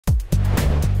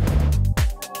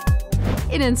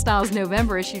In InStyle's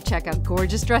November issue, check out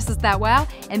gorgeous dresses that wow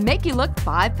and make you look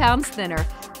 5 pounds thinner.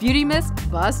 Beauty myths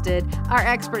busted. Our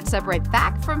experts separate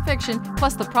fact from fiction,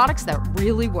 plus the products that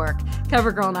really work.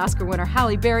 CoverGirl and Oscar winner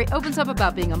Halle Berry opens up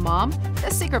about being a mom,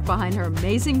 the secret behind her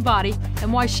amazing body,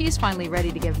 and why she's finally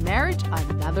ready to give marriage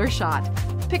another shot.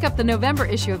 Pick up the November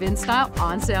issue of InStyle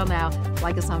on sale now.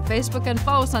 Like us on Facebook and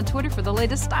follow us on Twitter for the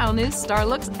latest style news, star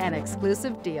looks, and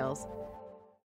exclusive deals.